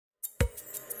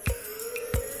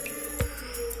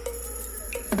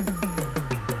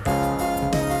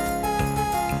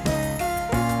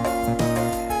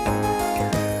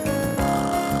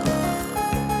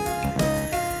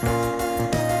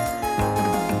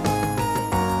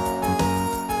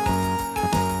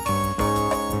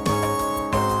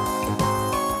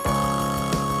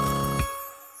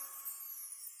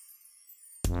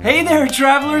Hey there,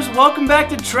 travelers! Welcome back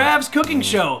to Trav's Cooking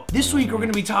Show. This week we're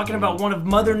going to be talking about one of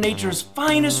Mother Nature's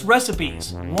finest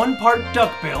recipes. 1 part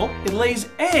duckbill, it lays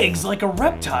eggs like a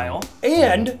reptile,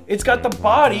 and it's got the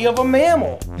body of a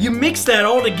mammal. You mix that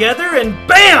all together and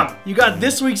BAM! You got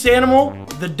this week's animal,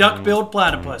 the duck-billed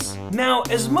platypus. Now,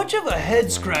 as much of a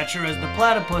head scratcher as the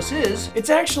platypus is, it's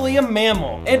actually a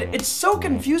mammal. And it's so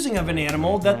confusing of an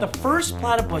animal that the first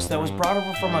platypus that was brought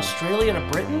over from Australia to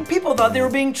Britain, people thought they were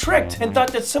being tricked and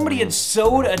thought that somebody had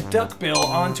sewed a duckbill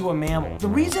onto a mammal. The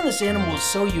reason this animal is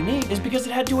so unique is because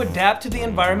it had to adapt to the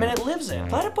environment it lives in.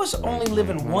 Platypus only live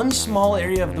in one small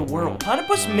area of the world.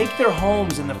 Platypus make their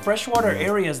homes in the freshwater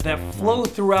areas that flow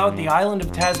throughout the island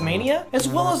of Tasmania, as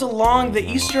well as along the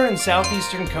eastern and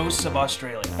southeastern coasts of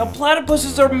Australia. Now,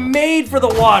 platypuses are made for the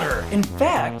water. In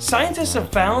fact, scientists have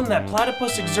found that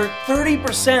platypus exert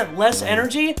 30% less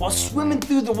energy while swimming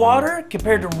through the water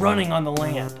compared to running on the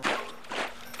land.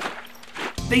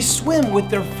 They swim with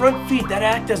their front feet that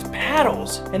act as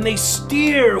paddles, and they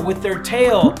steer with their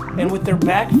tail and with their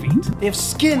back feet. They have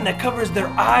skin that covers their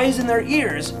eyes and their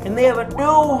ears, and they have a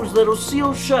nose that'll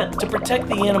seal shut to protect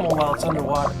the animal while it's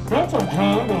underwater.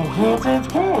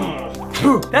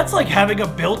 That's like having a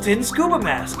built-in scuba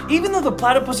mask. Even though the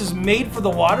platypus is made for the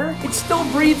water, it still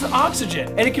breathes oxygen,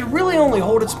 and it can really only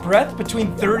hold its breath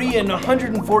between 30 and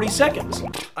 140 seconds.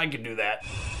 I can do that.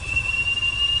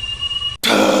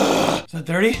 Is that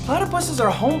 30? Platypuses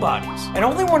are homebodies, and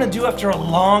all they want to do after a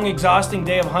long, exhausting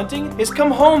day of hunting is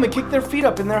come home and kick their feet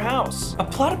up in their house. A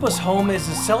platypus home is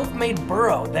a self-made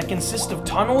burrow that consists of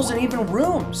tunnels and even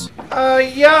rooms.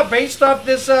 Yeah, based off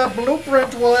this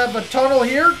blueprint, we'll have a tunnel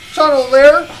here, tunnel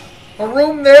there, a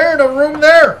room there, and a room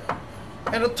there.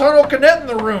 And a tunnel connecting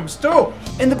the rooms, too.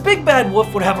 And the big bad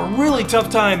wolf would have a really tough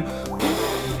time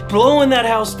blowing that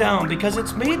house down because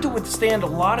it's made to withstand a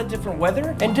lot of different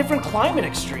weather and different climate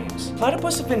extremes.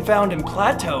 Platypus have been found in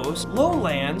plateaus,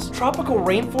 lowlands, tropical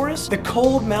rainforests, the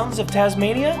cold mountains of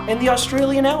Tasmania, and the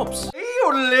Australian Alps.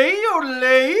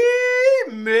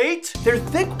 Mate. Their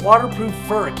thick waterproof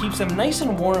fur keeps them nice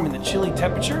and warm in the chilly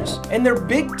temperatures, and their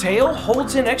big tail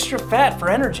holds in extra fat for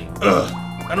energy. Ugh.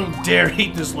 I don't dare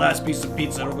eat this last piece of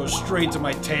pizza, it'll go straight to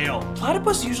my tail.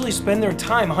 Platypus usually spend their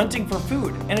time hunting for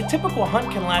food, and a typical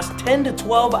hunt can last 10 to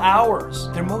 12 hours.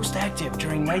 They're most active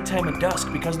during nighttime and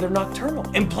dusk because they're nocturnal.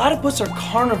 And platypus are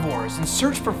carnivores and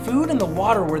search for food in the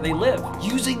water where they live.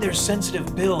 Using their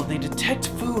sensitive bill, they detect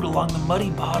food along the muddy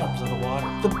bottoms of the water.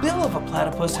 The bill of a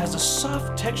platypus has a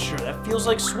soft texture that feels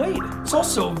like suede. It's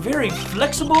also very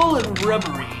flexible and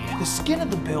rubbery. The skin of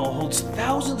the bill holds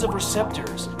thousands of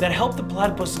receptors that help the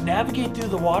platypus navigate through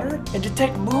the water and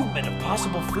detect movement of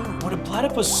possible food. When a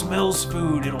platypus smells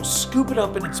food, it'll scoop it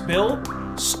up in its bill,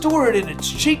 store it in its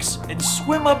cheeks, and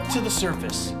swim up to the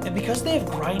surface. And because they have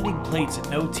grinding plates and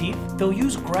no teeth, they'll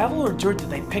use gravel or dirt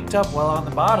that they picked up while on the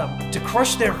bottom to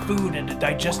crush their food into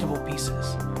digestible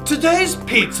pieces. Today's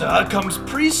pizza comes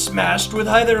pre-smashed with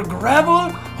either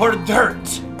gravel or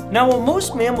dirt. Now, while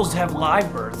most mammals have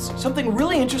live births, something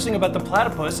really interesting about the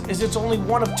platypus is it's only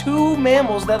one of 2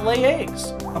 mammals that lay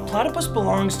eggs. A platypus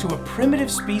belongs to a primitive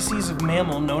species of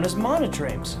mammal known as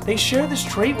monotremes. They share this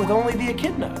trait with only the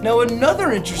echidna. Now,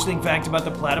 another interesting fact about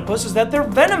the platypus is that they're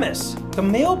venomous. The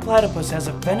male platypus has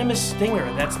a venomous stinger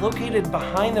that's located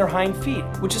behind their hind feet,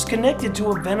 which is connected to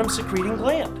a venom-secreting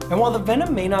gland. And while the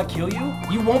venom may not kill you,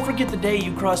 you won't forget the day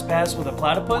you cross paths with a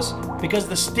platypus because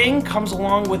the sting comes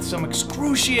along with some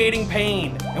excruciating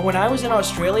pain. And when I was in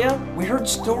Australia, we heard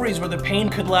stories where the pain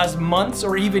could last months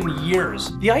or even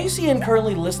years. The IUCN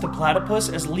currently lists the platypus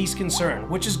as least concern,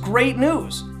 which is great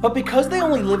news. But because they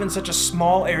only live in such a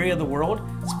small area of the world,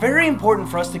 it's very important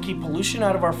for us to keep pollution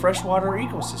out of our freshwater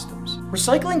ecosystems.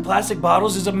 Recycling plastic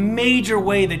bottles is a major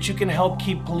way that you can help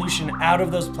keep pollution out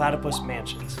of those platypus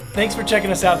mansions. Thanks for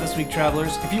checking us out this week,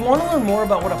 travelers. If you want to learn more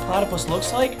about what a platypus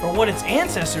looks like or what its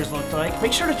ancestors looked like,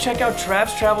 make sure to check out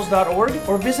travstravels.org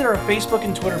or visit our Facebook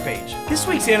and Twitter page. This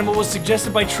week's animal was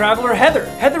suggested by traveler Heather.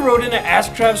 Heather wrote in at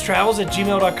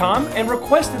asktravstravels@gmail.com and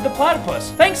requested the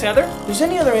platypus. Thanks, Heather. If there's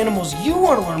any other animals you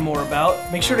want to learn more about,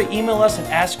 make sure to email us at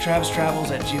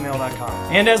asktravstravels@gmail.com.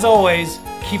 And as always,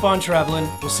 keep on traveling.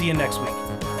 We'll see you next week.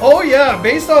 Oh yeah,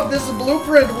 based off this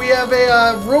blueprint, we have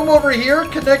a room over here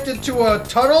connected to a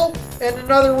tunnel and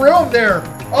another room there.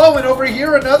 Oh, and over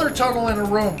here another tunnel and a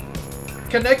room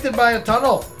connected by a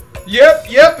tunnel.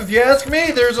 Yep, if you ask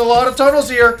me, there's a lot of tunnels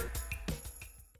here.